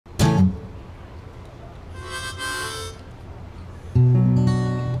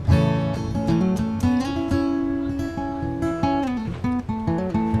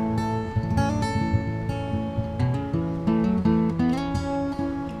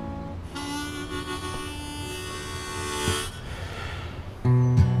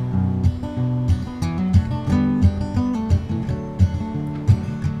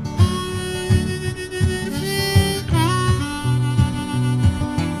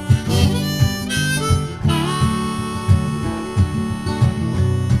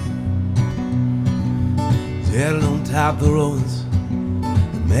about the roads,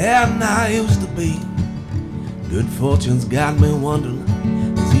 the man I used to be. Good fortune's got me wondering,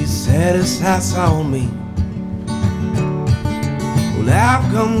 is he set his sights on me? Well,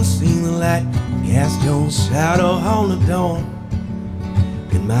 I've come to see the light, cast your shadow on the dawn.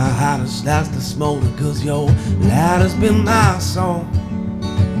 And my heart starts to smolder, cause your light has been my song.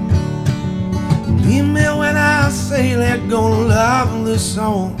 Believe me when I say let go love this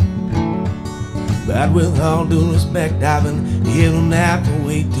song. But with all due respect, I've been hearing that for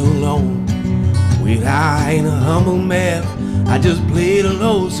way too long. Well, I ain't a humble man, I just play to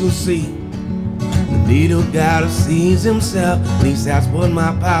those who see. The little guy that sees himself, at least that's what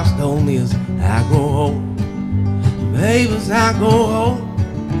my pops told me as I grow old. Baby, as I grow old,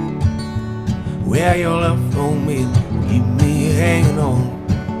 where your love for me, keep me hanging on.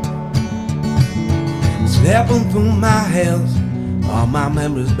 Stepping through my hands, all my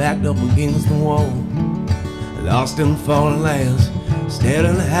memories backed up against the wall. Lost in foreign lands,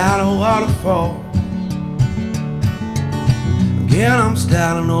 staring at a waterfall. Again I'm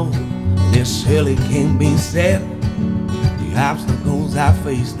starting over, and this really can't be said. The obstacles I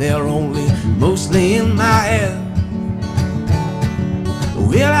face, they're only mostly in my head.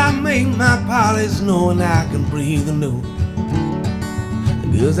 Well, I make my polish knowing I can breathe anew,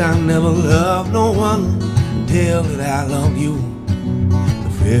 because I never loved no one until that I love you. The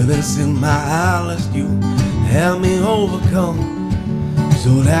fear that's in my eyes, you help me overcome,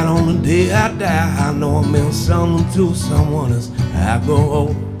 so that on the day I die, I know I meant something to someone as I go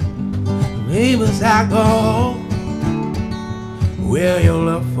old. Maybe as I go old, where your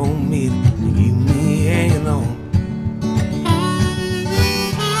love for me keep me hanging on.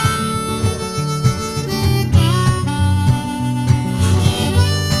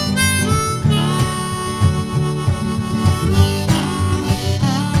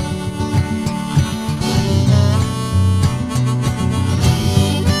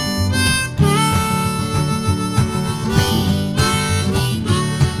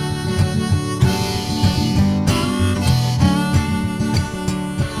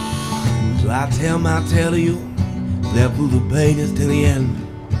 I tell my tale to you, flip through the pages to the end,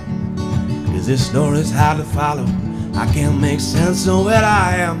 cause this story's hard to follow, I can't make sense of where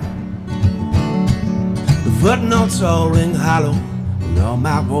I am. The footnotes all ring hollow, and all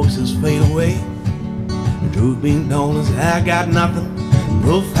my voices fade away. The truth being known is I got nothing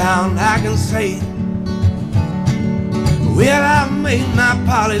profound I can say. Well, I made my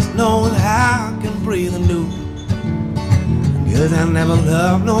polish know that I can breathe anew, cause I never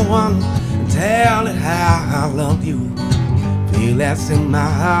loved no one. Tell it how I love you. Feel that's in my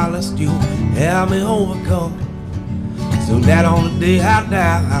heart, let you help me overcome, so that on the day I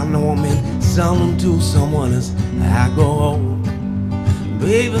die, I know I meant something to someone as I grow old.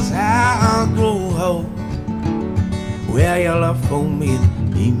 Baby, as I grow old, where your love for me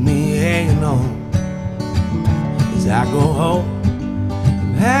keep me hanging on. As I grow old,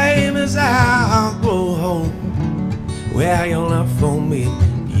 baby, as I grow old, where your love for me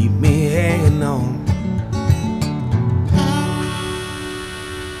keep me hanging on.